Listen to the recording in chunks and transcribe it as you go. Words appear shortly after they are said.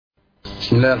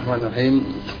Bismillahirrahmanirrahim.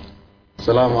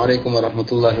 Assalamualaikum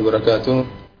warahmatullahi wabarakatuh.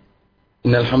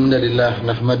 Innal hamdalillah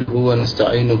nahmaduhu wa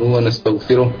nasta'inuhu wa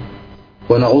nastaghfiruh wa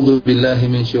na'udzu billahi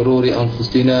min shururi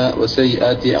anfusina wa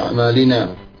sayyiati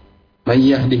a'malina. May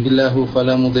yahdihillahu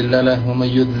fala mudilla lahu wa may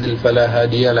yudlil fala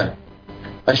hadiya lahu.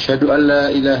 Asyhadu an la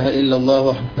ilaha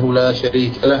illallah wahdahu la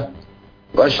syarika lahu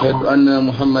wa asyhadu anna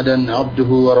Muhammadan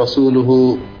 'abduhu wa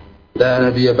rasuluhu la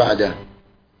nabiyya ba'dahu.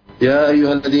 يا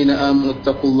أيها الذين آمنوا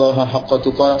اتقوا الله حق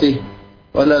تقاته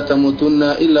ولا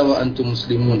تموتن إلا وأنتم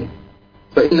مسلمون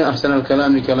فإن أحسن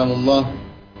الكلام كلام الله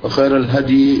وخير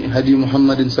الهدي هدي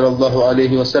محمد صلى الله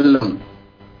عليه وسلم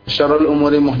شر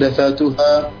الأمور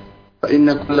محدثاتها فإن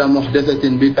كل محدثة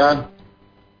بدعة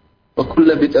وكل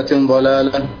بدعة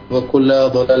ضلالة وكل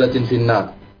ضلالة في النار.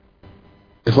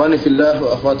 Ikhwani fillah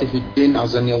wa akhwati fiddin,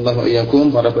 azani Allah wa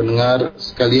iyyakum, para pendengar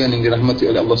sekalian yang dirahmati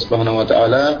oleh Allah Subhanahu wa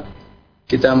taala.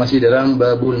 Kita masih dalam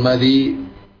babul madhi,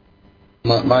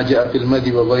 maja'a fil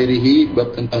madhi wa ghairihi,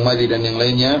 bab tentang madhi dan yang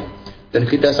lainnya. Dan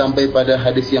kita sampai pada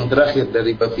hadis yang terakhir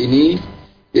dari bab ini,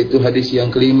 yaitu hadis yang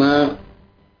kelima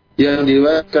yang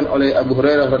diriwayatkan oleh Abu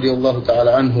Hurairah radhiyallahu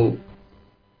taala anhu,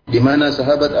 di mana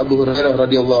sahabat Abu Hurairah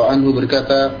radhiyallahu anhu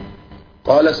berkata,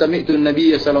 qala sami'tu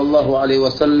an-nabiy sallallahu alaihi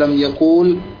wasallam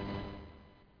yaqul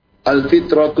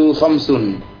al-fitratu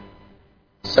khamsun.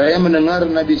 Saya mendengar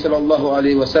Nabi sallallahu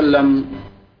alaihi wasallam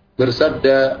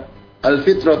bersabda,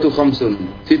 al-fitratu khamsun.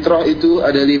 Fitrah itu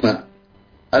ada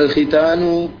 5.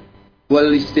 Al-khitanu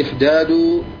wal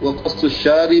istihdadu wa qassu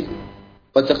syarib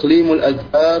wa taqlimul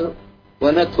adhar wa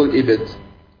natful ibd.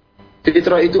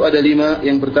 Fitrah itu ada 5.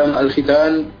 Yang pertama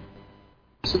al-khitan,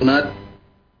 sunat.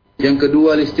 Yang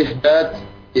kedua al-istihdad,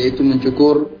 yaitu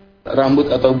mencukur rambut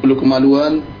atau bulu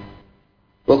kemaluan.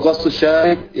 Wa qassu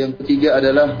syarib, yang ketiga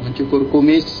adalah mencukur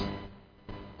kumis.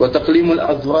 Wa taqlimul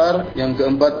azhar, yang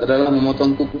keempat adalah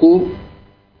memotong kuku.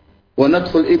 Wa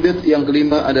natful ibd, yang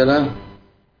kelima adalah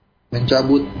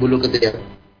mencabut bulu ketiak.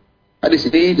 Hadis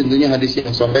ini tentunya hadis yang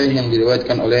sahih yang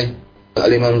diriwayatkan oleh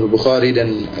Al-Imam Al-Bukhari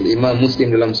dan Al-Imam Muslim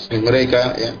dalam sahih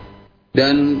mereka, ya.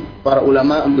 Dan para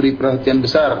ulama memberi perhatian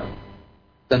besar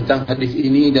tentang hadis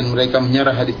ini dan mereka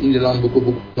menyarah hadis ini dalam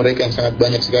buku-buku mereka yang sangat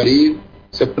banyak sekali,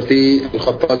 seperti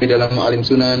Al-Khattabi dalam Ma'alim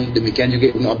Sunan, demikian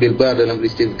juga Ibnu Abdul Bar dalam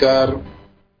Istidhkar,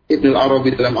 Ibnu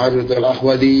Al-Arabi dalam Arif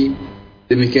Al-Ahwadi,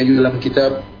 demikian juga dalam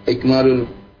kitab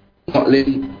Ikmalul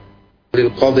Mu'lim lil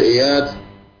Qadiyat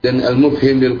dan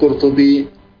Al-Mufhim lil Qurtubi,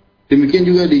 demikian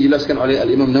juga dijelaskan oleh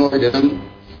Al-Imam Nawawi dalam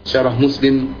Syarah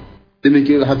Muslim,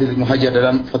 demikian Hafiz Ibnu Hajar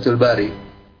dalam Fathul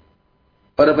Bari.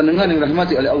 Para pendengar yang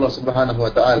dirahmati oleh Allah Subhanahu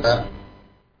wa taala,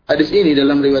 hadis ini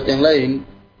dalam riwayat yang lain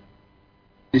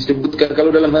disebutkan,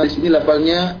 kalau dalam hadis ini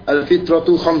lafalnya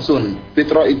al-fitratu khamsun,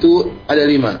 fitrah itu ada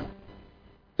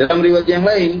 5. Dalam riwayat yang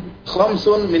lain,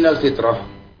 khamsun minal fitrah,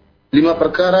 5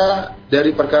 perkara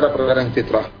dari perkara-perkara yang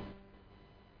fitrah.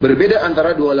 Berbeda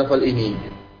antara dua lafal ini.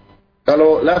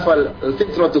 Kalau lafal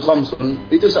al-fitratu khamsun,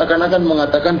 itu seakan-akan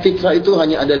mengatakan fitrah itu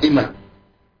hanya ada 5.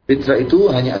 Fitrah itu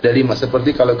hanya ada 5.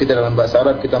 Seperti kalau kita dalam bahasa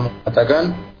Arab kita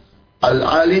mengatakan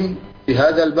al-alim fi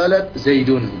hadzal balad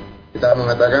Zaidun. Kita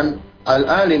mengatakan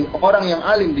al-alim, orang yang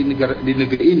alim di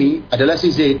negeri ini adalah si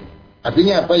Zaid.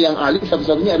 Artinya apa? Yang alim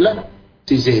satu-satunya adalah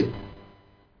si Zaid.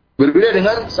 Berbeda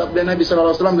dengan sabda Nabi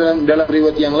sallallahu alaihi wasallam dalam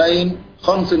riwayat yang lain,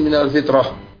 khamsun minal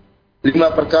fitrah,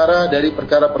 5 perkara dari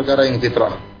perkara-perkara yang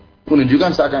fitrah.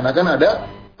 Menunjukkan seakan-akan ada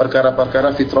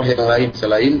perkara-perkara fitrah yang lain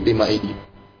selain 5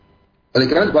 ini. Oleh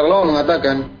karena para ulama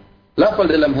mengatakan, lafal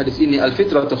dalam hadis ini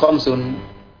al-fitratu khamsun,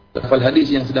 lafal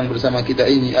hadis yang sedang bersama kita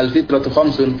ini, al-fitratu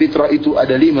khamsun, fitrah itu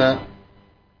ada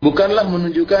 5, bukanlah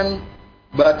menunjukkan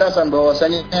batasan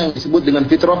bahwasanya yang disebut dengan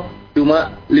fitrah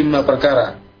cuma 5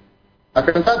 perkara.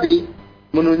 Akan tetapi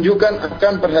menunjukkan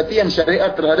akan perhatian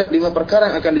syariat terhadap 5 perkara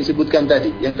yang akan disebutkan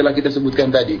tadi, yang telah kita sebutkan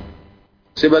tadi.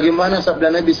 Sebagaimana sabda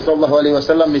Nabi sallallahu alaihi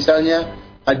wasallam misalnya,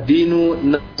 ad-dinu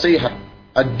nasiha.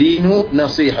 Ad-dinu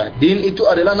nasiha. Din itu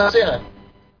adalah nasihat.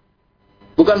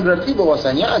 Bukan berarti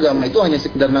bahwasanya agama itu hanya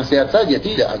sekedar nasihat saja.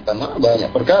 Tidak, agama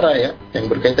banyak perkara ya yang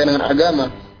berkaitan dengan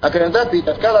agama. Akan tetapi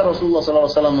tatkala Rasulullah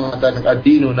SAW mengatakan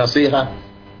ad-dinu nasiha,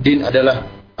 din adalah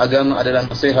agama adalah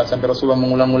nasihat, sampai Rasulullah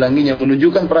mengulang-ulanginya,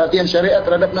 menunjukkan perhatian syariat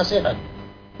terhadap nasihat.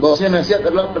 Bahwasanya nasihat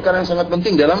adalah perkara yang sangat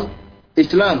penting dalam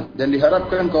Islam dan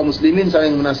diharapkan kaum muslimin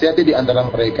saling menasihati di antara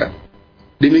mereka.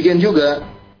 Demikian juga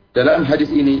dalam hadis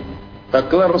ini,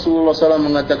 tatkala Rasulullah SAW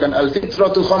mengatakan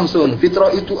al-fitratu khamsun,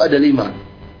 fitrah itu ada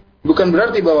 5. Bukan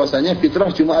berarti bahwasanya fitrah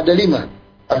cuma ada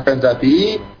 5. Akan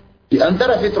tapi di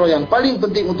antara fitrah yang paling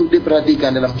penting untuk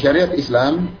diperhatikan dalam syariat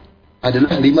Islam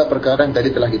adalah 5 perkara yang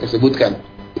tadi telah kita sebutkan.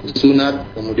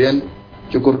 Sunat, kemudian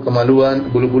cukur kemaluan,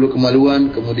 bulu-bulu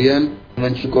kemaluan, kemudian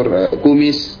mencukur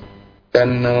kumis,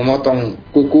 dan memotong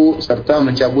kuku serta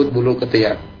mencabut bulu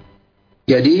ketiak.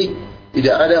 Jadi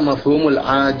tidak ada mafhumul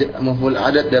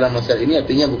adat dalam masalah ini,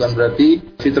 artinya bukan berarti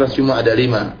fitrah cuma ada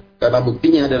 5. Karena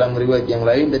buktinya dalam riwayat yang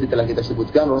lain tadi telah kita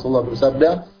sebutkan, Rasulullah bersabda,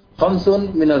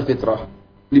 khamsun minal fitrah.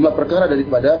 5 perkara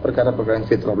daripada perkara-perkara yang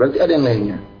fitrah. Berarti ada yang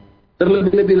lainnya.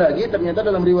 Terlebih-lebih lagi ternyata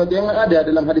dalam riwayat yang ada,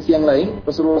 dalam hadis yang lain,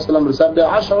 Rasulullah SAW bersabda,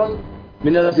 ashrun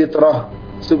minal fitrah.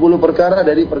 10 perkara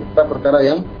dari perkara-perkara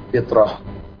yang fitrah.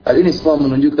 Hal ini semua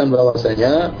menunjukkan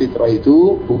bahwasanya fitrah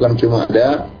itu bukan cuma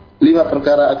ada 5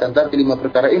 perkara, akan tapi 5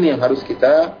 perkara ini yang harus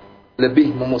kita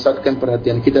lebih memusatkan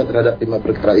perhatian kita terhadap 5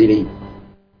 perkara ini.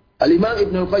 Al-Imam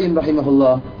Ibnu Qayyim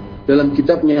rahimahullah dalam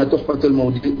kitabnya Tuhfatul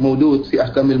Maudud fi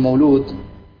Ahkamil Maulud,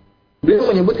 beliau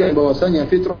menyebutkan bahwasanya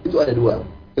fitrah itu ada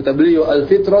 2. Kata beliau,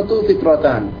 al-fitratu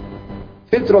fitratan.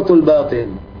 Fitratul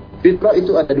batin. Fitrah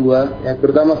itu ada 2. Yang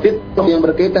pertama fitrah yang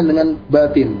berkaitan dengan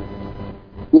batin.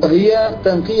 Wa hiya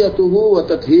tanqiyatuhu wa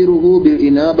tathiruhu bil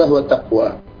inabah wa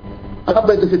taqwa.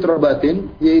 Apa itu fitrah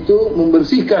batin? Yaitu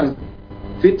membersihkan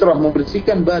fitrah,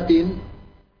 membersihkan batin,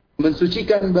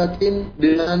 mensucikan batin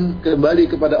dengan kembali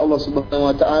kepada Allah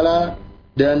Subhanahu wa taala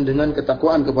dan dengan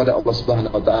ketakwaan kepada Allah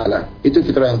Subhanahu wa taala. Itu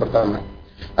fitrah yang pertama.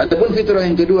 Adapun fitrah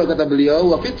yang kedua kata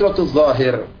beliau, wa fitratuz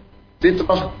zahir.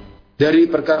 Fitrah dari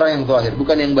perkara yang zahir,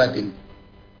 bukan yang batin.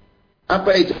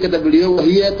 Apa itu kata beliau? Wa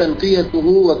hiya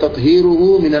tanqiyatuhu wa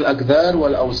tathiruhu minal akdhar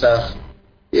wal awsakh.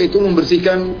 Yaitu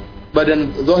membersihkan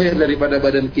badan zahir daripada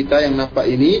badan kita yang nampak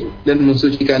ini dan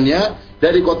mensucikannya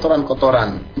dari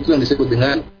kotoran-kotoran. Itu yang disebut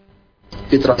dengan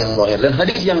fitrah yang zahir. Dan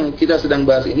hadis yang kita sedang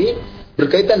bahas ini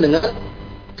berkaitan dengan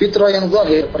fitrah yang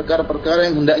zahir, perkara-perkara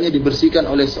yang hendaknya dibersihkan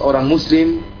oleh seorang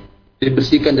muslim,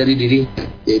 dibersihkan dari dirinya.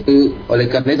 Yaitu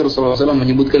oleh karena itu Rasulullah SAW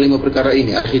menyebutkan 5 perkara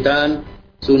ini: al-khitan,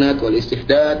 sunat wal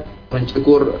istihdad,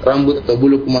 mencukur rambut atau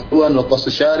bulu kemaluan, wa qassu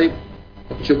syarib,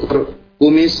 mencukur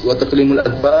kumis, wa taqlimul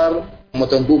adbar,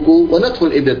 memotong kuku, wa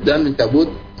natful ibad, dan mencabut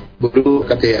bulu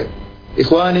ketiak.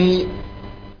 Ikhwani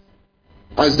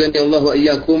azzani Allah wa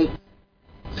iyyakum,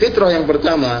 fitrah yang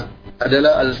pertama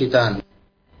adalah al-khitan.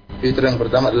 Fitrah yang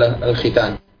pertama adalah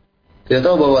al-khitan. Kita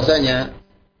tahu bahwasanya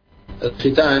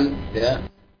al-khitan ya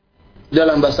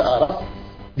dalam bahasa Arab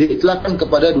diitlaqkan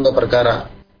kepada 2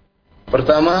 perkara.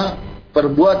 Pertama,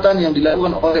 perbuatan yang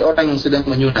dilakukan oleh orang yang sedang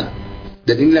menyunat.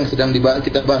 Dan ini yang sedang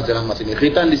kita bahas dalam mas ini.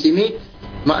 Khitan di sini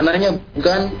maknanya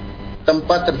bukan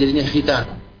tempat terjadinya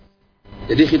khitan.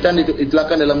 Jadi khitan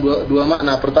diitlaqkan dalam dua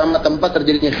makna. Pertama, tempat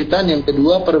terjadinya khitan. Yang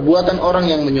kedua, perbuatan orang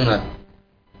yang menyunat.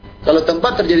 Kalau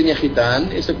tempat terjadinya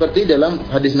khitan, seperti dalam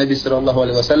hadis Nabi sallallahu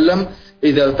alaihi wasallam,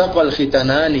 "Idzal taqal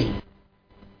khitanani."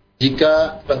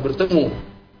 Jika telah bertemu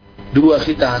 2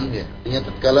 khitan, ya, artinya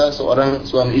tatkala seorang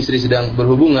suami istri sedang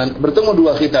berhubungan, bertemu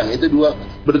 2 khitan, itu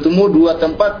bertemu 2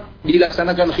 tempat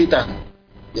dilaksanakan khitan.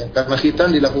 Ya, karena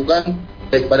khitan dilakukan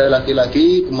baik pada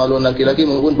laki-laki, kemaluan laki-laki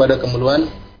maupun pada kemaluan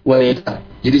wanita.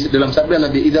 Jadi dalam sabda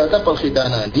Nabi, "Idzal taqal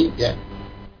khitanani," ya.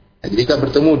 Jika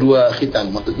bertemu 2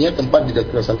 khitan, maksudnya tempat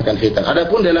dilaksanakan khitan.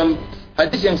 Adapun dalam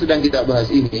hadis yang sedang kita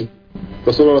bahas ini,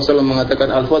 Rasulullah SAW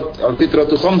mengatakan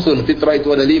al-fitratu khamsun, fitrah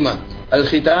itu ada 5.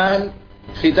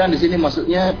 Khitan di sini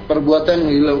maksudnya perbuatan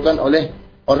yang dilakukan oleh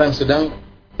orang sedang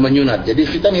menyunat. Jadi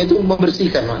khitan itu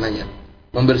membersihkan maknanya.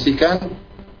 Membersihkan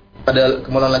pada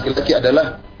kemaluan laki-laki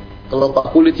adalah kelopak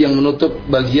kulit yang menutup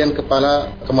bagian kepala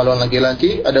kemaluan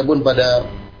laki-laki, adapun pada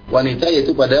wanita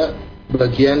yaitu pada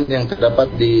bagian yang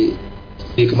terdapat di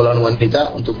kemaluan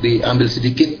wanita untuk diambil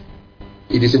sedikit,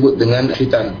 ini disebut dengan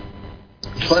khitan.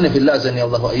 Ikhwani fillah azani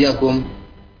Allah wa iyyakum.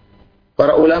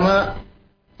 Para ulama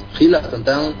khilaf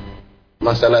tentang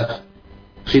masalah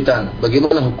khitan,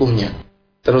 bagaimana hukumnya,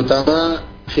 terutama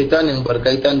khitan yang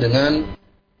berkaitan dengan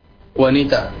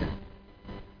wanita.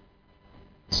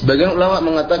 Sebagian ulama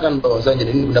mengatakan bahwasanya,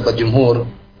 ini pendapat jumhur,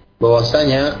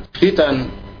 bahwasanya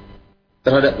khitan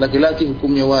terhadap laki-laki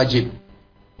hukumnya wajib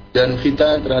dan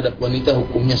khitan terhadap wanita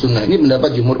hukumnya sunnah. Ini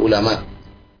pendapat jumhur ulama.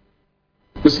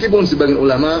 Meskipun sebagian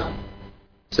ulama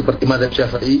seperti mazhab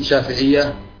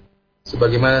Syafi'iyah,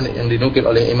 sebagaimana yang dinukil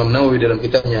oleh Imam Nawawi dalam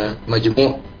kitabnya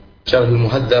Majmu' Syarhul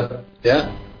Muhadzab, ya,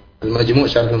 Al-Majmu'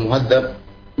 Syarhul Muhadzab,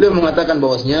 beliau mengatakan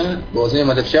bahwasanya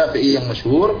mazhab Syafi'i yang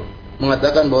masyhur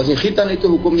mengatakan bahwasanya khitan itu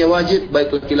hukumnya wajib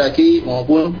baik laki-laki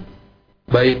maupun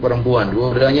baik perempuan,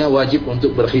 dua-duanya wajib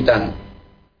untuk berkhitan.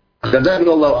 Dan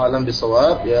Allah alam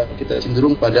bisawab, ya, kita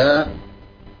cenderung pada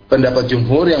pendapat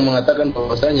jumhur yang mengatakan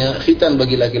bahwasanya khitan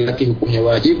bagi laki-laki hukumnya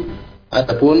wajib,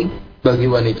 ataupun bagi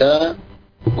wanita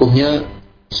hukumnya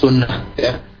sunnah.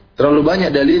 Ya. Terlalu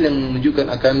banyak dalil yang menunjukkan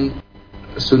akan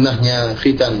sunnahnya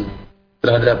khitan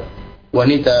terhadap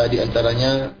wanita, di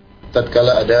antaranya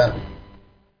tatkala ada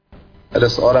ada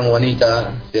seorang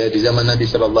wanita ya di zaman Nabi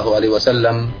Shallallahu Alaihi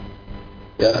Wasallam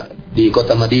ya di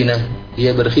kota Madinah,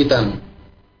 dia berkhitan.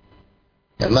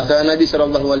 Ya, maka Nabi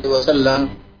Shallallahu Alaihi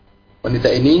Wasallam,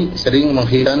 wanita ini sering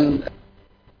mengkhitan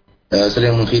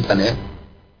ya,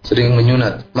 sering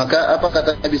menyunat. Maka apa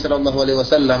kata Nabi Shallallahu Alaihi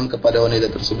Wasallam kepada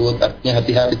wanita tersebut? Artinya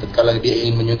hati-hati tatkala dia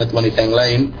ingin menyunat wanita yang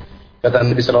lain. Kata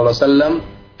Nabi Shallallahu Alaihi Wasallam,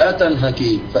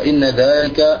 "Atanhaki, fa inna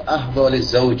dzalika ahdha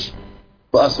lizauj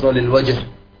wa asra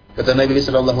lilwajh." Kata Nabi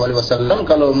Shallallahu Alaihi Wasallam,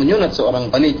 kalau menyunat seorang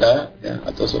wanita ya,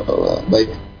 atau baik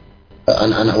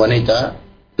anak-anak wanita,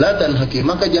 la tanhaki,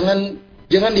 maka jangan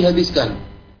dihabiskan.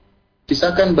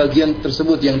 Sisakan bagian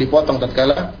tersebut yang dipotong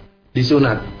tatkala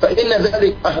disunat. Fa inna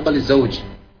dzalik ahbal zauj.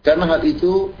 Karena hal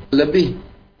itu lebih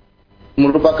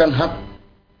merupakan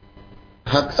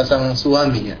hak sang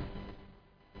suami ya.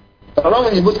 Allah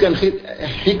menyebutkan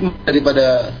hikmah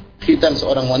daripada khitan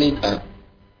seorang wanita.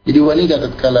 Jadi wanita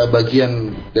tatkala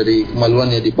bagian dari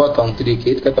kemaluannya dipotong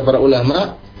sedikit, kata para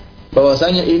ulama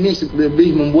bahwasanya ini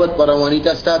lebih membuat para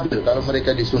wanita stabil kalau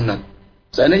mereka disunat.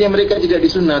 Seandainya mereka tidak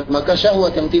disunat, maka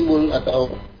syahwat yang timbul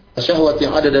atau syahwat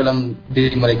yang ada dalam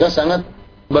diri mereka sangat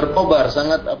berkobar,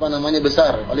 sangat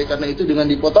besar. Oleh karena itu dengan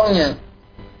dipotongnya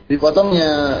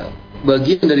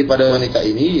bagian daripada wanita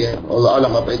ini ya, Allah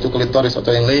alam apa itu klitoris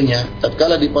atau yang lainnya,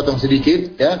 tatkala dipotong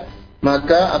sedikit ya,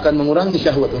 maka akan mengurangi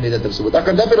syahwat wanita tersebut.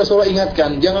 Akan tapi Rasulullah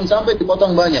ingatkan, jangan sampai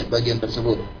dipotong banyak bagian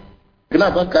tersebut.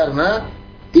 Kenapa? Karena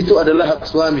itu adalah hak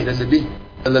suami dan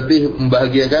lebih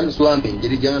membahagiakan suami.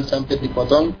 Jadi jangan sampai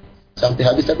dipotong sampai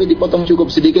habis, tapi dipotong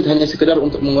cukup sedikit hanya sekedar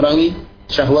untuk mengurangi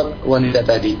syahwat wanita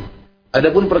tadi.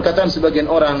 Adapun perkataan sebagian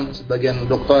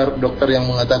dokter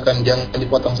yang mengatakan jangan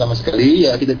dipotong sama sekali,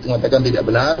 ya kita mengatakan tidak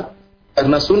benar.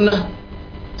 Karena sunnah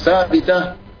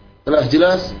sabitah telah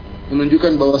jelas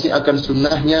menunjukkan bahwasanya akan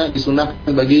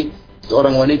disunahkan bagi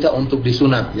seorang wanita untuk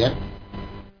disunat ya.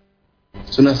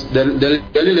 Sunnah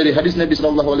dalil dari hadis Nabi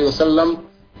sallallahu alaihi wasallam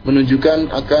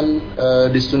menunjukkan akan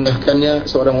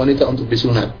disunahkannya seorang wanita untuk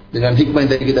disunat dengan hikmah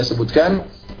yang tadi kita sebutkan,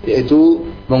 yaitu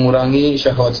mengurangi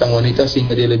syahwat sang wanita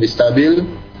sehingga dia lebih stabil,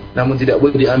 namun tidak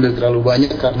boleh diambil terlalu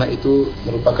banyak karena itu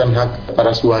merupakan hak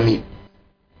para suami.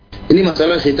 Ini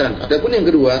masalah khitan. Adapun yang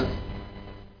kedua,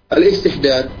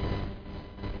 al-istihdad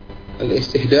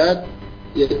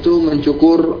yaitu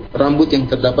mencukur rambut yang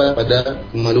terdapat pada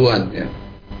kemaluan ya.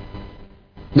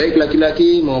 Baik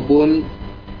laki-laki maupun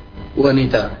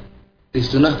wanita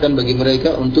disunahkan bagi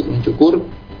mereka untuk mencukur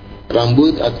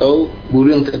rambut atau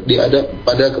bulu yang ada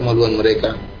pada kemaluan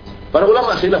mereka. Para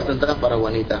ulama khilaf tentang para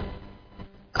wanita.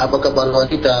 Apakah para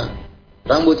wanita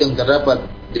rambut yang terdapat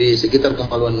di sekitar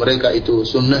kemaluan mereka itu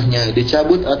sunnahnya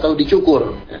dicabut atau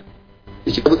dicukur? Ya.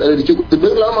 Dicabut atau dicukur?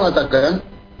 Sebagian ulama mengatakan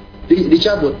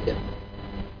dicabut ya.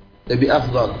 Lebih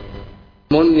afdal.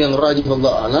 Namun yang rajih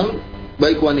Allah alam,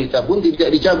 baik wanita pun tidak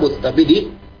dicabut tapi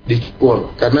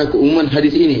dicukur karena keumuman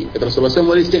hadis ini. Kata Rasulullah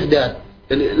SAW, istihdad.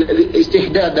 Dan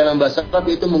istihdad dalam bahasa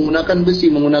Arab itu menggunakan besi,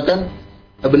 menggunakan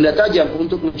benda tajam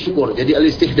untuk mencukur. Jadi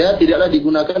al-istihdad tidaklah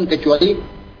digunakan kecuali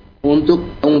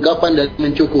untuk ungkapan dan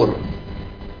mencukur.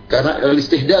 Karena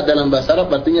al-istihdad dalam bahasa Arab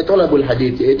artinya tolabul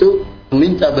hadid, yaitu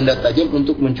meminta benda tajam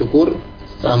untuk mencukur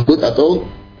rambut atau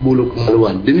bulu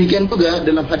kemaluan. Demikian juga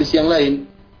dalam hadis yang lain,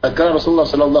 tatkala Rasulullah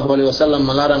sallallahu alaihi wasallam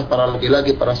melarang para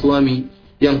laki-laki, para suami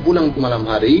yang pulang di malam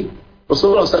hari,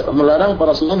 Rasulullah melarang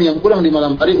para suami yang pulang di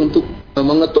malam hari untuk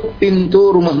mengetuk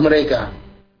pintu rumah mereka.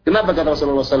 Kenapa kata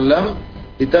Rasulullah sallallahu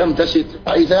 "Itam tashid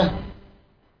aizah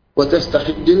wa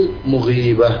tastahijil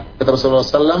mughibah." Kata Rasulullah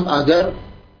sallallahu agar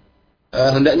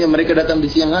hendaknya mereka datang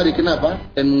di siang hari. Kenapa?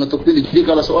 Dan mengetuk pintu. Jadi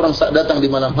kalau seorang datang di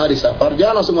malam hari safar,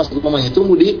 jangan langsung masuk ke rumahnya,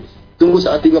 tunggu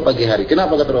saat tiba pagi hari.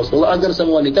 Kenapa kata Rasulullah? Agar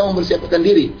semua wanita mempersiapkan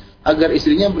diri, agar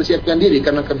istrinya mempersiapkan diri.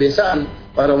 Karena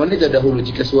kebiasaan para wanita dahulu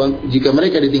jika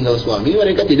mereka ditinggal suami,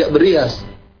 mereka tidak berhias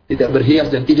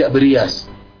dan tidak berias.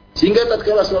 Sehingga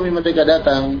tatkala suami mereka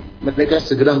datang, mereka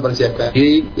segera mempersiapkan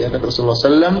diri. Ya kata Rasulullah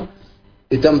sallallahu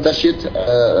 "Itam tashid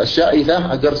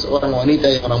sya'ithah," agar seorang wanita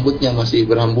yang rambutnya masih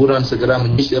berhamburan segera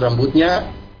menyisir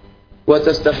rambutnya. Wa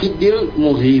tastahiddil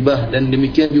mughibah, dan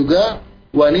demikian juga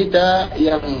wanita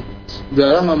yang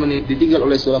sudah lama ditinggal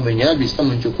oleh suaminya bisa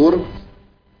mencukur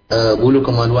bulu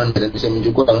kemaluan dan bisa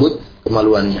mencukur rambut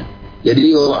kemaluannya.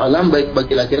 Jadi alam baik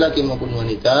bagi laki-laki maupun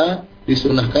wanita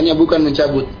disunahkannya bukan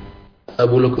mencabut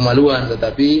bulu kemaluan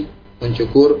tetapi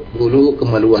mencukur bulu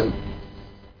kemaluan.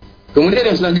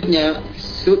 Kemudian yang selanjutnya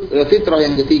fitrah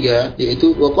yang ketiga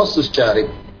yaitu waqassus syarib,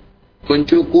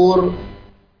 mencukur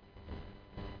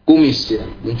kumis ya,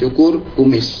 mencukur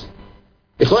kumis.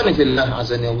 Ikhwani fillah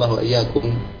azani Allah wa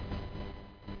iyyakum.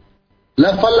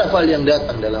 Lafal-lafal yang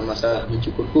datang dalam masalah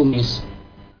mencukur kumis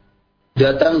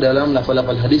datang dalam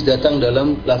lafal-lafal hadis datang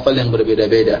dalam lafal yang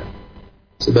berbeda-beda.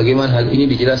 Sebagaimana hal ini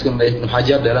dijelaskan oleh Ibnu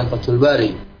Hajar dalam Fathul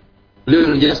Bari.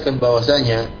 Beliau menjelaskan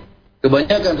bahwasanya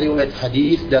kebanyakan riwayat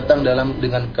hadis datang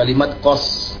dengan kalimat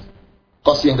qas.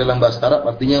 Qas yang dalam bahasa Arab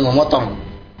artinya memotong,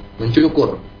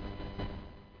 mencukur.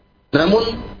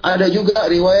 Namun ada juga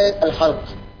riwayat al-halq.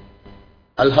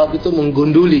 Al-halq itu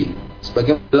menggunduli,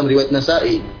 sebagaimana dalam riwayat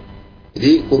Nasa'i.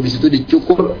 Jadi kumis itu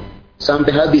dicukur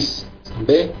sampai habis,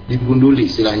 sampai digunduli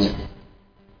istilahnya.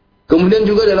 Kemudian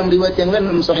juga dalam riwayat yang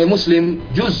lain dalam Sahih Muslim,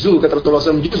 juzzu, kata Rasulullah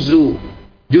SAW, juzzu.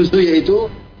 Juzzu yaitu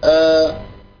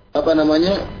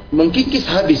mengkikis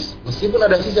habis. Meskipun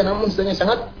ada sisa, namun sisanya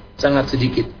sangat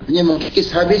sedikit. Artinya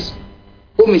mengkikis habis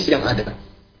kumis yang ada.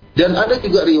 Dan ada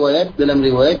juga dalam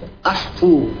riwayat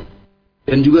ahfu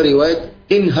dan juga riwayat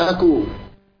inhaku.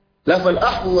 Lafal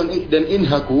ahfu dan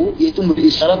inhaku yaitu memberi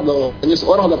isyarat bahwa hanya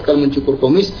seorang tatkala mencukur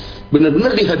kumis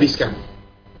benar-benar dihabiskan.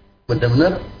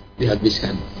 Benar-benar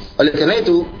dihabiskan. Oleh karena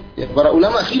itu, para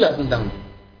ulama khilaf tentang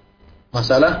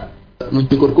masalah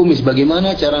mencukur kumis,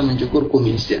 bagaimana cara mencukur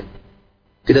kumisnya.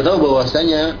 Kita tahu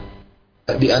bahwasanya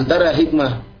di antara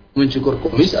hikmah mencukur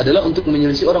kumis adalah untuk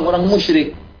menyelisih orang-orang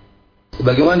musyrik.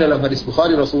 Sebagaimana dalam hadis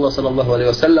Bukhari, Rasulullah sallallahu alaihi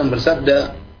wasallam bersabda,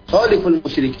 "Khaliful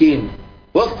musyrikin,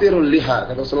 waghfirul liha."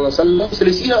 Kata Rasulullah sallallahu alaihi wasallam,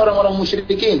 selisihilah orang-orang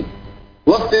musyrikin.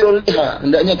 Waghfirul liha,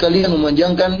 hendaknya kalian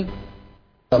memanjangkan,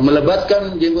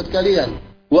 melebatkan jenggot kalian.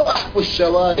 Wa ahfus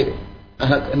syawarib,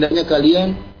 hendaknya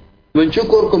kalian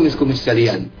mencukur kumis-kumis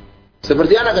kalian.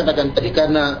 Seperti anak katakan tadi,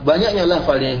 karena banyaknya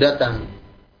lafal yang datang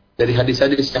dari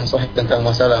hadis-hadis yang sahih tentang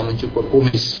masalah mencukur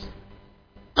kumis.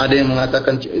 Ada yang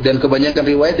mengatakan, dan kebanyakan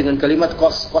riwayat dengan kalimat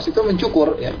qas. Qas itu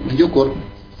mencukur, ya, mencukur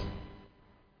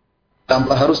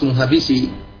tanpa harus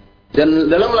menghabisi. Dan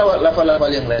dalam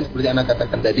lafal-lafal yang lain seperti anak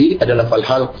katakan tadi, ada lafal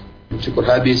halq, mencukur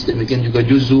habis, demikian juga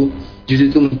juzu.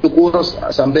 Juzu itu mencukur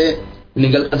sampai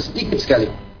meninggalkan sedikit sekali.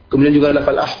 Kemudian juga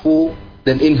lafal ahfu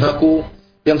dan inhaku,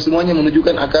 yang semuanya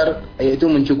menunjukkan akar, yaitu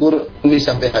mencukur kumis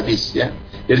sampai habis, ya.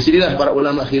 Dari sinilah para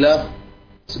ulama khilaf.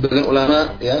 Sebagian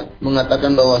ulama, ya,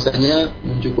 mengatakan bahwasanya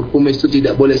mencukur kumis itu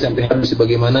tidak boleh sampai habis,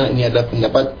 sebagaimana ini adalah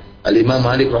pendapat Al-Imam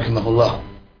Malik rahimahullah.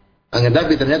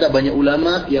 Tetapi ternyata banyak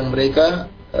ulama yang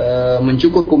mereka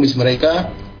mencukur kumis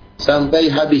mereka sampai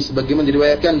habis, sebagaimana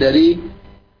diriwayatkan dari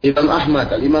Imam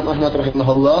Ahmad. Al-Imam Ahmad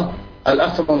rahimahullah,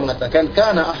 Al-Akhram mengatakan,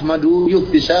 "Kana Ahmadu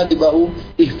yufti syadibahu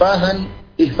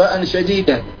ihfa'an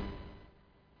syadidan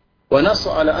wa nasu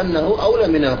ala annahu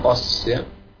awla min al-qas." Ya.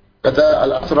 Kata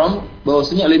Al-Akhram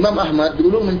bahwasanya Imam Ahmad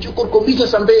dulu mencukur kumisnya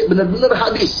sampai benar-benar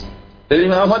habis. Dan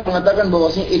Imam Ahmad mengatakan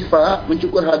bahwasanya ihfa,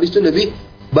 mencukur habis itu lebih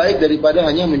baik daripada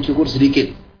hanya mencukur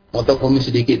sedikit, motong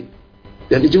kumis sedikit.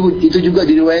 Dan itu juga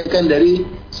diriwayatkan dari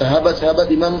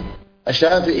sahabat-sahabat Imam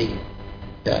Syafi'i.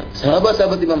 Ya,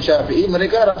 sahabat-sahabat Imam Syafi'i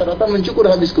mereka rata-rata mencukur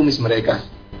habis kumis mereka.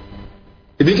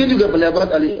 Demikian juga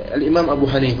pendapat Al-Imam Abu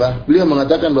Hanifah. Beliau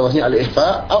mengatakan bahwasanya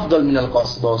al-ihfa afdal minal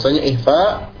qas, bahwasanya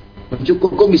ihfa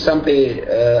mencukur kumis sampai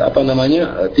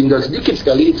tinggal sedikit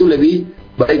sekali itu lebih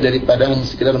baik daripada hanya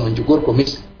sekedar mencukur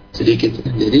kumis sedikit.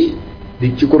 Jadi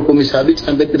dicukur kumis habis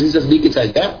sampai tersisa sedikit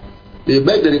saja lebih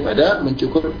baik daripada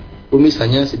mencukur kumis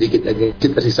hanya sedikit aja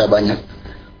tersisa banyak.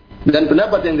 Dan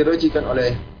pendapat yang diriwayatkan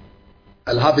oleh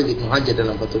Al-Hafidz Ibnu Hajar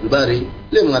dalam Fathul Bari,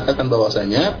 beliau mengatakan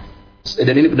bahwasanya,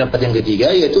 dan ini pendapat yang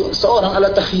ketiga, yaitu seorang ala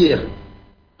takhyir,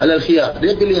 ala khiyar,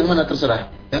 dia pilih yang mana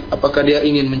terserah. Ya, apakah dia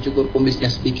ingin mencukur kumisnya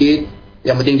sedikit,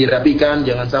 yang penting dirapikan,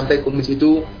 jangan sampai kumis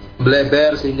itu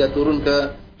melebar sehingga turun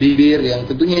ke bibir, yang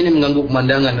tentunya ini mengganggu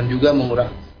pemandangan dan juga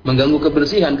mengganggu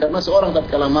kebersihan, karena seorang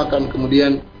tatkala makan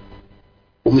kemudian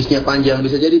kumisnya panjang,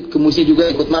 bisa jadi kumisnya juga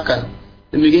ikut makan.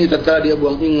 Demikian tatkala dia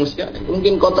buang ingus, ya,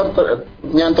 mungkin kotor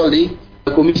nyantol di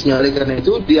kumisnya. Oleh karena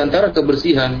itu, di antara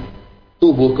kebersihan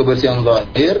tubuh, kebersihan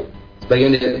zahir,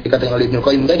 sebagian dikatakan oleh Ibnu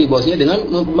Qayyim tadi, bahwasanya dengan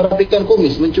merapikan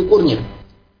kumis, mencukurnya.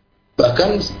 Bahkan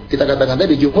kita katakan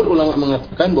tadi, jumhur ulama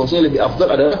mengatakan bahwasanya lebih afdal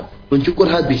adalah mencukur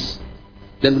habis.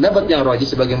 Dan pendapat yang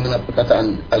rajih sebagaimana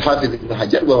perkataan Al-Hafidz Ibnu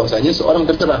Hajar, bahwasanya seorang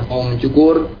terserah mau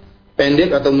mencukur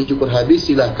pendek atau mencukur habis,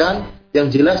 silakan.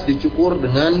 Yang jelas dicukur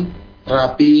dengan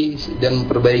rapi dan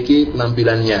memperbaiki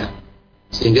penampilannya,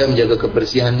 sehingga menjaga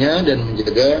kebersihannya dan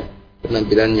menjaga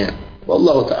penampilannya.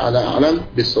 Wallahu ta'ala a'lam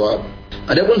bishawab.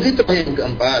 Adapun fitrah yang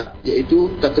keempat,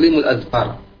 yaitu taklimul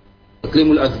azfar.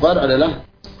 Taklimul azfar adalah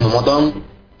memotong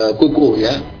kuku,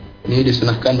 ya. Ini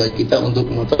disunahkan bagi kita untuk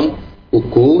memotong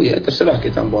kuku, ya, terserah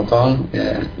kita memotong,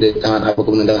 ya, dari tangan apa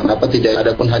kemudian tangan apa. Tidak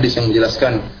ada pun hadis yang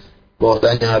menjelaskan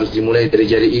bahwasanya harus dimulai dari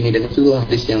jari ini, dan itu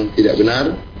hadis yang tidak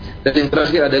benar. Dan yang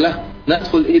terakhir adalah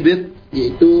natful ibid,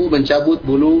 yaitu mencabut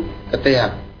bulu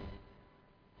ketiak.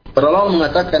 Para ulama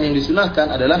mengatakan yang disunahkan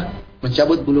adalah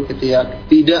mencabut bulu ketiak,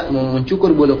 tidak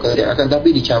mencukur bulu ketiak, akan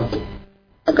tapi dicabut.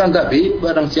 Akan tapi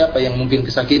barang siapa yang mungkin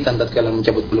kesakitan tatkala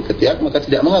mencabut bulu ketiak, maka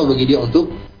tidak mengapa bagi dia untuk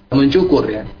mencukur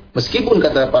ya. Meskipun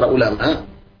kata para ulama,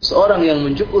 seorang yang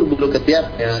mencukur bulu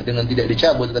ketiaknya dengan tidak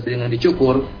dicabut tapi dengan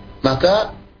dicukur,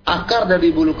 maka akar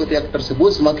dari bulu ketiak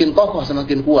tersebut semakin kokoh,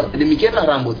 semakin kuat. Demikianlah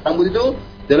rambut. Rambut itu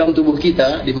dalam tubuh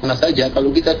kita di mana saja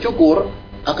kalau kita cukur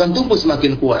akan tumbuh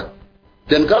semakin kuat.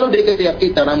 Dan kalau di ketiak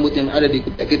kita, rambut yang ada di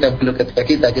ketiak kita, bulu ketiak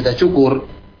kita cukur,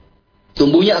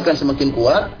 tumbuhnya akan semakin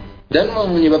kuat dan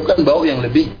menyebabkan bau yang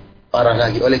lebih parah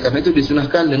lagi. Oleh karena itu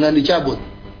disunahkan dengan dicabut.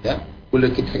 Ya,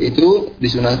 bulu ketiak itu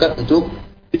disunahkan untuk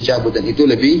dicabut dan itu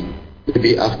lebih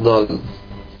afdal.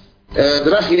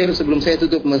 Terakhir sebelum saya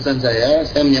tutup pembahasan saya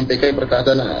menyampaikan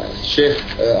perkataan Syekh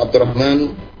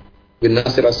Abdurrahman bin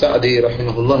Nasir As-Sa'di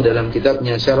rahimahullah dalam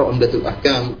kitabnya Kitab Umdatul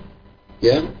Ahkam.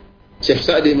 Ya, Syekh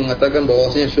Sa'di mengatakan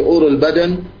bahwasanya syu'urul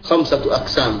badan khamsatu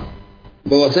aqsam.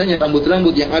 Bahwasanya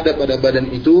rambut-rambut yang ada pada badan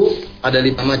itu ada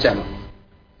 5 macam.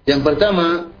 Yang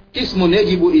pertama, qismun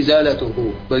yajibu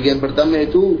izalatuhu. Bagian pertama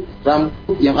itu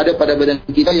rambut yang ada pada badan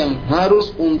kita yang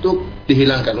harus untuk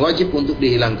dihilangkan, wajib untuk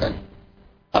dihilangkan.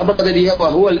 Apa kata dia?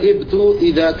 Wa huwal ibtu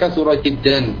idza kathura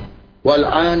jiddan wal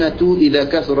 'anatu idza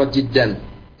kathura jiddan.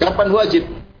 Kapan wajib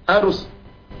harus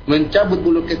mencabut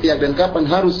bulu ketiak dan kapan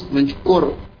harus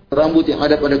mencukur rambut yang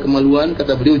ada pada kemaluan?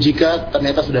 Kata beliau, jika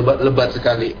ternyata sudah lebat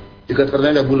sekali. Jika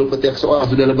ternyata bulu ketiak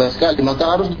seorang sudah lebat sekali, maka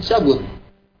harus dicabut.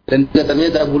 Dan jika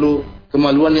ternyata bulu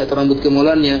kemaluannya atau rambut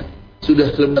kemaluannya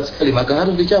sudah lebat sekali, maka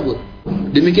harus dicabut.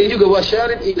 Demikian juga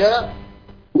wasyarib idza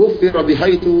ghufira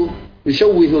bihaitu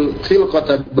yushawwihul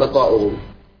khilqata baqa'uhu.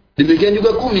 Demikian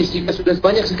juga kumis jika sudah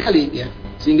banyak sekali ya,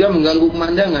 sehingga mengganggu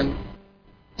pemandangan.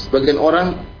 Sebagian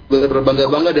orang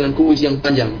berbangga-bangga dengan kumis yang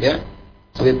panjang ya.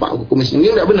 Sampai pak kumis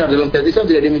ini tidak benar, dalam syariat Islam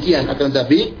tidak demikian. Akan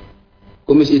tetapi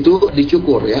kumis itu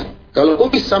dicukur ya. Kalau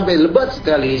kumis sampai lebat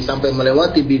sekali sampai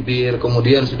melewati bibir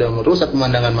kemudian sudah merusak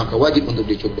pemandangan, maka wajib untuk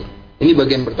dicukur. Ini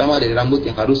bagian pertama dari rambut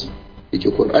yang harus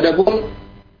dicukur. Adapun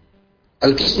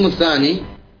al-qismu tsani,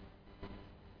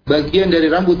 bagian dari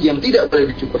rambut yang tidak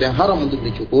boleh dicukur, yang haram untuk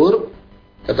dicukur,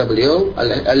 kata beliau,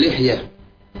 al-lihyah.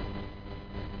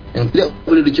 Yang tidak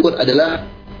boleh dicukur adalah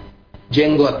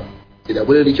jenggot, tidak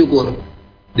boleh dicukur.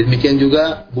 Demikian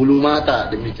juga bulu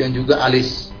mata, demikian juga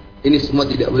alis. Ini semua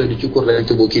tidak boleh dicukur dari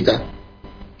tubuh kita.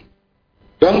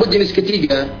 Rambut jenis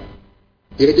ketiga,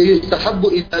 yaitu yustahabbu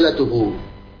izalatuhu,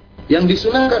 yang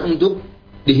disunahkan untuk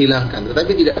dihilangkan,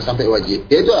 tetapi tidak sampai wajib.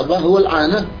 Yaitu apa? Huwal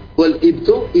 'anah wal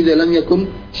ibtu idza lam yakun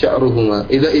sya'ruhuma,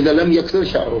 idza lam yaksur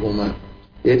sya'ruhuma.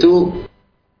 Yaitu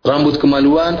rambut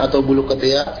kemaluan atau bulu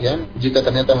ketiak ya, jika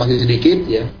ternyata masih sedikit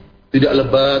ya, tidak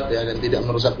lebat ya dan tidak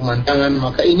merusak pemandangan,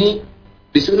 maka ini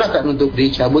disunahkan untuk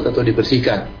dicabut atau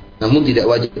dibersihkan. Namun tidak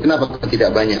wajib. Kenapa?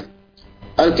 Tidak banyak.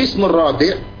 Al-qismur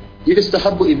rabi'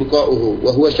 yustahabbu ibqa'uhu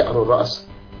wa huwa sya'rur ra's.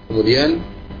 Kemudian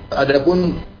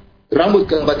adapun rambut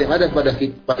keempat yang ada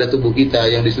pada tubuh kita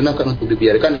yang disunahkan untuk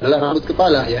dibiarkan adalah rambut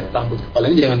kepala ya. Rambut kepala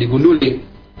ini jangan digunduli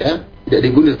ya, tidak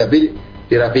digundul tapi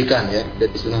dirapikan ya, dan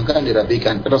disunahkan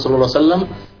dirapikan. Rasulullah SAW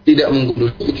tidak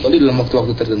menggundul kecuali dalam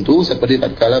waktu-waktu tertentu, seperti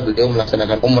tatkala beliau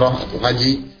melaksanakan umrah atau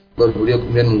haji, baru beliau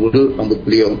kemudian menggundul rambut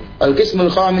beliau. Al-qismul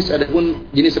khamis,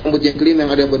 adapun jenis rambut yang kelima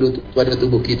yang ada pada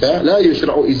tubuh kita, la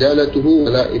yushra'u izalatuhu wa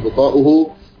la ibqa'uhu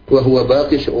wa huwa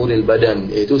baqi syu'uril badan,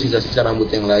 yaitu sisa-sisa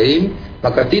rambut yang lain,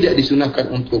 maka tidak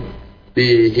disunahkan untuk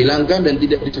dihilangkan dan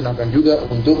tidak disunahkan juga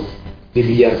untuk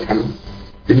dibiarkan.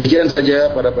 Demikian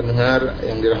saja para pendengar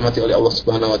yang dirahmati oleh Allah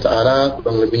Subhanahu wa taala,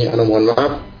 kurang lebihnya ana mohon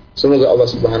maaf. Semoga Allah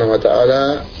Subhanahu wa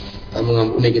taala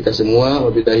mengampuni kita semua.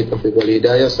 Wabillahi taufiq wal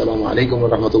hidayah. Assalamualaikum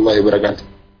warahmatullahi wabarakatuh.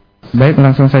 Baik,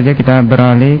 langsung saja kita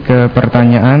beralih ke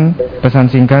pertanyaan pesan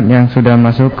singkat yang sudah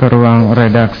masuk ke ruang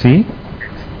redaksi.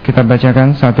 Kita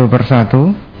bacakan satu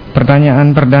persatu.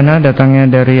 Pertanyaan perdana datangnya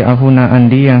dari Ahuna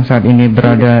Andi yang saat ini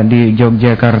berada di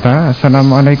Yogyakarta.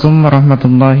 Assalamualaikum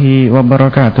warahmatullahi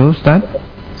wabarakatuh, Ustadz.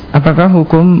 Apakah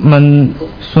hukum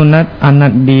mensunat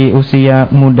anak di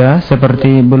usia muda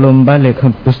seperti belum balik,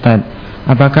 Ustadz?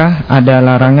 Apakah ada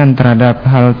larangan terhadap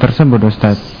hal tersebut,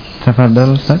 Ustadz?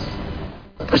 Tafadhol, Ustadz.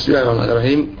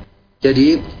 Bismillahirrahmanirrahim.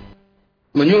 Jadi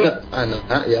menyunat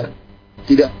anak ya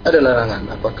tidak ada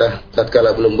larangan. Apakah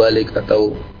tatkala belum balik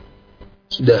atau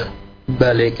sudah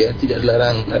balik ya, tidak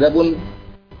dilarang. Adapun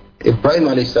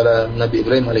Ibrahim alaihissalam, Nabi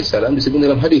Ibrahim alaihissalam disebut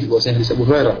dalam hadis bahwasanya hadis Abu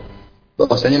Hurairah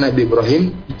bahwasanya Nabi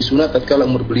Ibrahim disunat tatkala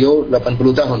umur beliau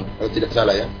 80 tahun kalau tidak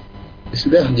salah ya.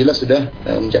 Sudah jelas sudah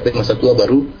mencapai masa tua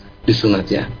baru disunat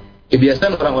ya.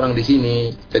 Kebiasaan orang-orang di sini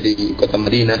di kota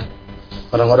Madinah,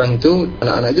 orang-orang itu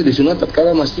anak-anak itu disunat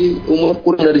tatkala masih umur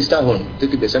kurang dari setahun.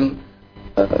 Itu kebiasaan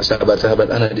sahabat-sahabat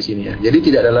anak di sini ya. Jadi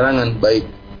tidak ada larangan baik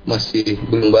masih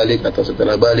belum balik atau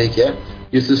setelah balik ya.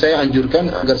 Justru saya anjurkan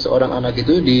agar seorang anak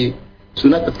itu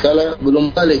disunat tatkala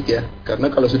belum balik ya. Karena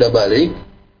kalau sudah balik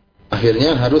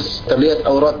akhirnya harus terlihat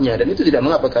auratnya, dan itu tidak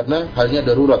mengapa karena halnya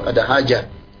darurat, ada hajat.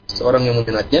 Seorang yang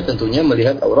menyunatnya tentunya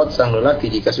melihat aurat sang lelaki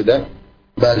jika sudah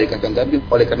balik. Akan tapi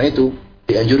oleh karena itu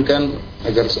dianjurkan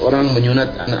agar seorang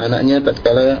menyunat anak-anaknya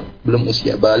tatkala belum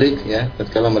usia balik ya,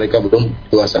 tatkala mereka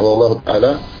belum dewasa. Wallahu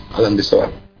taala alam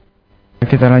bisawab.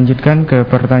 Kita lanjutkan ke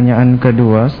pertanyaan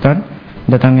kedua, Ustaz.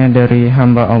 Datangnya dari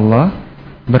hamba Allah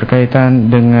berkaitan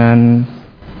dengan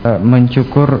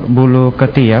mencukur bulu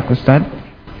ketiak, Ustaz.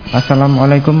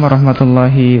 Assalamualaikum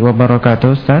warahmatullahi wabarakatuh,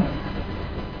 Ustaz.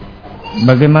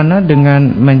 Bagaimana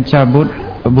dengan mencabut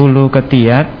bulu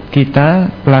ketiak?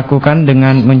 Kita lakukan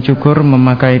dengan mencukur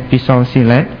memakai pisau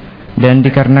silet, dan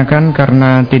dikarenakan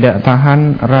karena tidak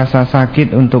tahan rasa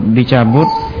sakit untuk dicabut,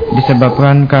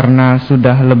 disebabkan karena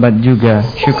sudah lebat juga.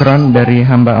 Syukran dari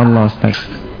hamba Allah, Ustaz.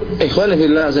 Ikhwan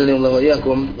fillah azallahu wa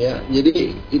iyyakum ya.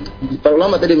 Jadi para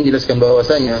ulama tadi menjelaskan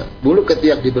bahwasanya bulu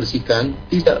ketiak dibersihkan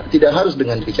tidak harus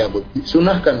dengan dicabut.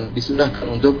 Disunahkan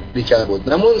untuk dicabut.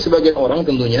 Namun sebagian orang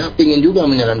tentunya ingin juga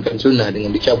menyarankan sunnah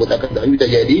dengan dicabut, akan tapi bisa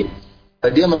jadi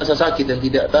dia merasa sakit dan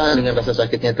tidak tahan dengan rasa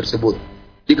sakitnya tersebut.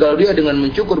 Jadi kalau dia dengan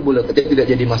mencukur bulu ketiak tidak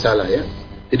jadi masalah ya.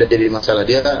 Tidak jadi masalah,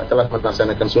 dia telah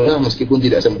melaksanakan sunnah meskipun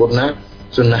tidak sempurna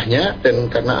sunnahnya, dan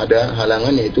karena ada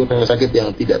halangan yaitu rasa sakit yang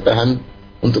tidak tahan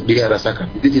untuk dia rasakan.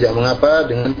 Jadi tidak mengapa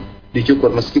dengan dicukur,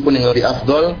 meskipun yang lebih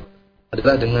afdol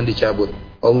adalah dengan dicabut.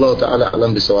 Allah taala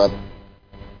alam bisawab.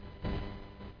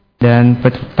 Dan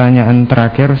pertanyaan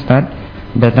terakhir, Ustaz,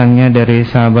 datangnya dari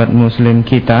sahabat muslim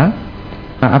kita.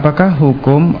 Apakah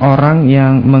hukum orang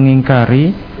yang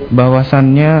mengingkari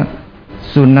bahwasannya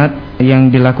sunat yang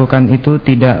dilakukan itu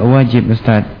tidak wajib,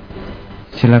 Ustaz?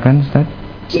 Silakan, Ustaz.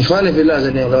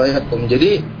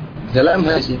 Jadi dalam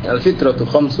hadis al-fitratu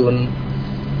khamsun,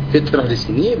 fitrah di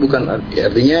sini bukan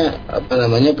artinya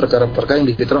perkara-perkara yang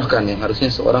difitrahkan yang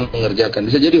harusnya seorang mengerjakan.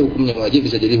 Bisa jadi hukumnya wajib,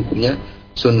 bisa jadi hukumnya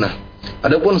sunnah.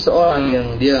 Adapun seorang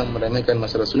yang dia meremehkan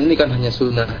masalah sunnah, ini kan hanya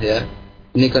sunnah ya.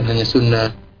 Ini kan hanya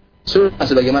sunnah. Sunnah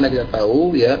sebagaimana kita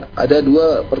tahu ya, ada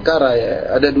dua perkara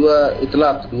ya, ada dua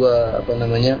itlaq,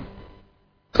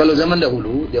 kalau zaman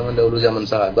dahulu zaman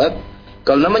sahabat,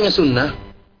 kalau namanya sunnah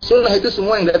itu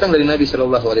semua yang datang dari Nabi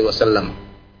sallallahu alaihi wasallam.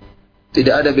 Tidak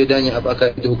ada bedanya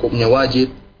apakah itu hukumnya wajib,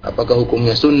 apakah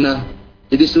hukumnya sunnah.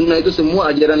 Jadi sunnah itu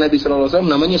semua ajaran Nabi sallallahu alaihi wasallam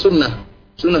namanya sunnah.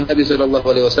 Sunnah Nabi sallallahu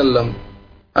alaihi wasallam.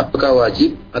 Apakah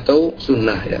wajib atau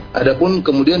sunnah ya. Adapun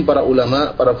kemudian para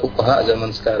ulama, para fuqaha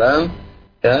zaman sekarang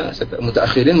ya,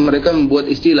 mutaakhirin, mereka membuat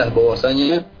istilah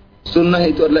bahwasanya sunnah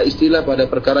itu adalah istilah pada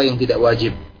perkara yang tidak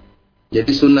wajib.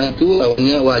 Jadi sunnah itu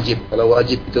awalnya wajib. Kalau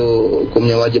wajib itu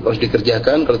hukumnya wajib harus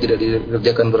dikerjakan, kalau tidak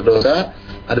dikerjakan berdosa.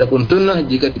 Adapun sunnah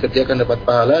jika dikerjakan dapat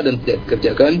pahala dan tidak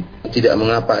dikerjakan tidak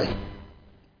mengapa.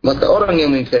 Maka orang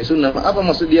yang mengingkari sunnah, apa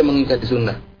maksud dia mengingkari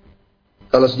sunnah?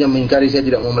 Kalau sudah mengingkari saya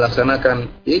tidak mau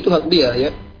melaksanakan, ya itu hak dia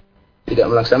ya. Tidak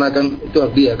melaksanakan itu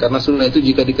hak dia, karena sunnah itu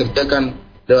jika dikerjakan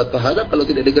dapat pahala, kalau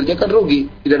tidak dikerjakan rugi,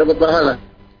 tidak dapat pahala.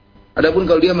 Adapun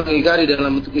kalau dia mengingkari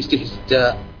dalam bentuk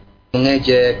istihza,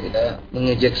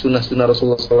 mengejek sunnah-sunnah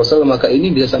Rasulullah SAW, maka ini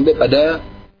bisa sampai pada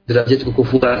derajat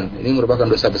kekufuran. Ini merupakan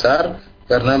dosa besar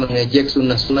karena mengejek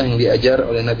sunnah-sunnah yang diajar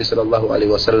oleh Nabi Sallallahu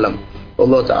Alaihi Wasallam.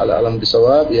 Allah Taala alam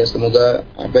bisawab. Ya, semoga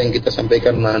apa yang kita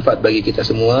sampaikan bermanfaat bagi kita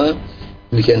semua.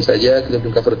 Demikian saja kita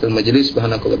kafaratul majlis.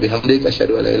 Subhanakallah bihamdik.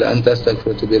 Asyhadu an la ilaha illa anta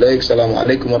astaghfiruka wa atubu ilaik.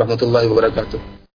 Assalamualaikum warahmatullahi wabarakatuh.